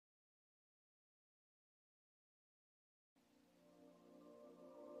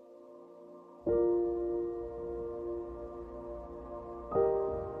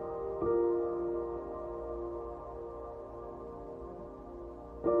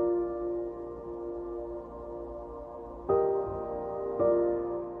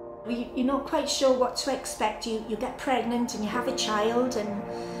you're not quite sure what to expect. You get pregnant and you have a child and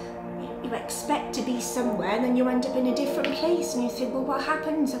you expect to be somewhere, and then you end up in a different place and you think, well, what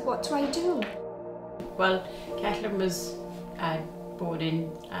happens? What do I do? Well, Caitlin was born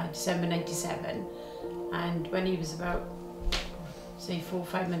in December 97, and when he was about, say, 4 or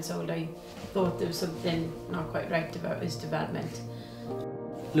 5 months old, I thought there was something not quite right about his development.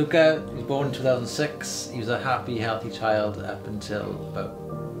 Luca was born in 2006. He was a happy, healthy child up until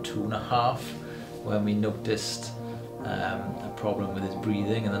about 2.5, when we noticed a problem with his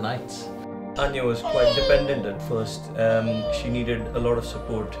breathing in the night. Anya was quite dependent at first. She needed a lot of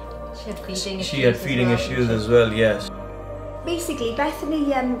support. She had feeding issues as well, yes. Basically,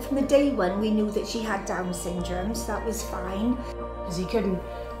 Bethany, from the day one, we knew that she had Down syndrome, so that was fine. Because he couldn't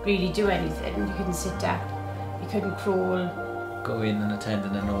really do anything. He couldn't sit up, he couldn't crawl. Go in and attend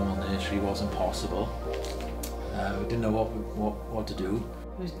in a normal nursery wasn't possible. We didn't know what to do.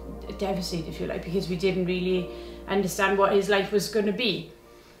 It was devastating, if you like, because we didn't really understand what his life was going to be.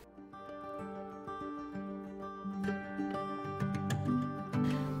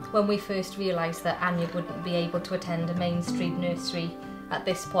 When we first realised that Anya wouldn't be able to attend a mainstream nursery at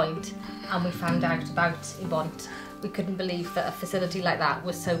this point, and we found out about Ybont, we couldn't believe that a facility like that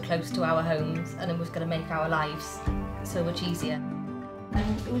was so close to our homes and it was going to make our lives so much easier.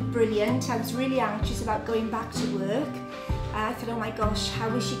 It was brilliant. I was really anxious about going back to work. I thought, oh my gosh, how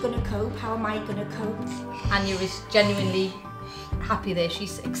is she going to cope? How am I going to cope? Anya is genuinely happy there.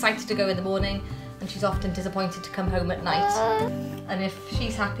 She's excited to go in the morning, and she's often disappointed to come home at night. And if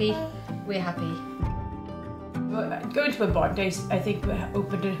she's happy, we're happy. Going to Ybont, I think,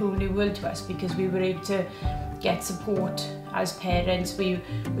 opened a whole new world to us, because we were able to get support as parents. We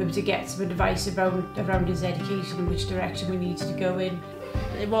were able to get some advice around his education and which direction we needed to go in.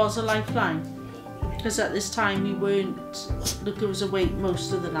 It was a lifeline, because at this time Luca was awake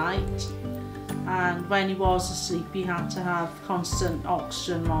most of the night, and when he was asleep he had to have constant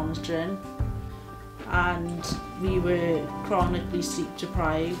oxygen monitoring, and we were chronically sleep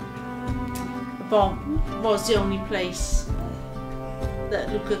deprived. Ybont was the only place that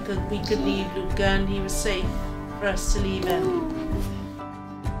we could leave Luca, and he was safe for us to leave him.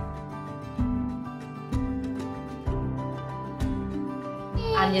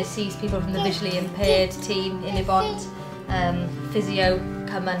 Anya sees people from the visually impaired team in Ybont. Physio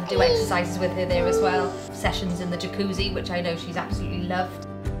come and do exercises with her there as well. Sessions in the jacuzzi, which I know she's absolutely loved.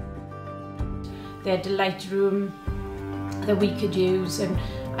 They had a light room that we could use, and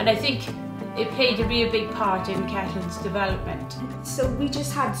I think it played a really big part in Caitlin's development. So we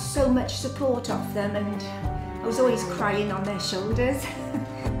just had so much support of them, and I was always crying on their shoulders.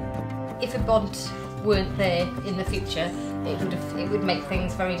 If Ybont weren't there in the future, it would make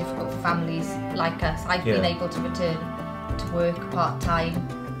things very difficult for families like us. I've been able to return to work part-time,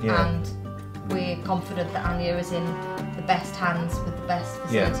 and we're confident that Anya is in the best hands with the best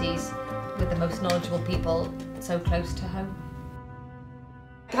facilities, with the most knowledgeable people so close to home.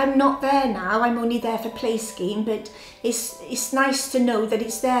 I'm not there now, I'm only there for play scheme, but it's nice to know that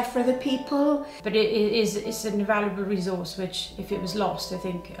it's there for other people. But it's an invaluable resource which, if it was lost, I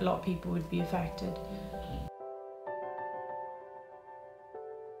think a lot of people would be affected.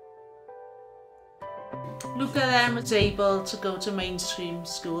 Luca then was able to go to mainstream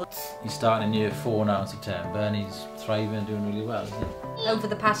school. He's starting in year 4 now in September, and he's thriving and doing really well, isn't he? Over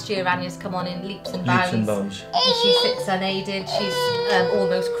the past year, Anya's come on in leaps and bounds. She sits unaided, she's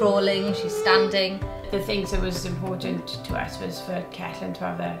almost crawling, she's standing. The things that was important to us was for Caitlin to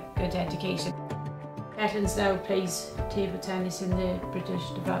have a good education. Caitlin now plays table tennis in the British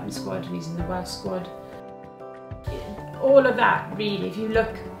development squad, and he's in the Welsh squad. All of that, really, if you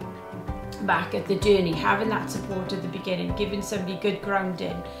look back at the journey, having that support at the beginning, giving somebody good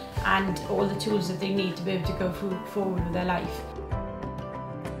grounding and all the tools that they need to be able to go forward with their life.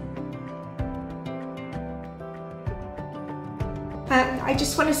 I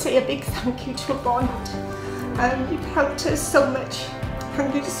just want to say a big thank you to Ybont. You've helped us so much.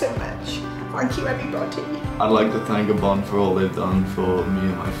 Thank you so much. Thank you, everybody. I'd like to thank Ybont for all they've done for me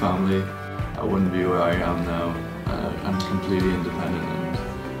and my family. I wouldn't be where I am now. I'm completely independent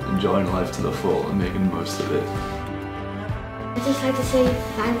and enjoying life to the full and making the most of it. I'd just like to say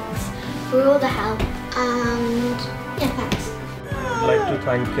thanks for all the help, and thanks. I'd like to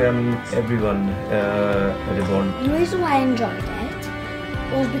thank everyone at Ybont. The reason why I enjoyed it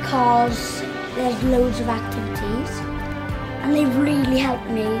was because there's loads of activities and they've really helped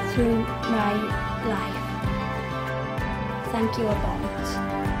me through my life. Thank you, Ybont.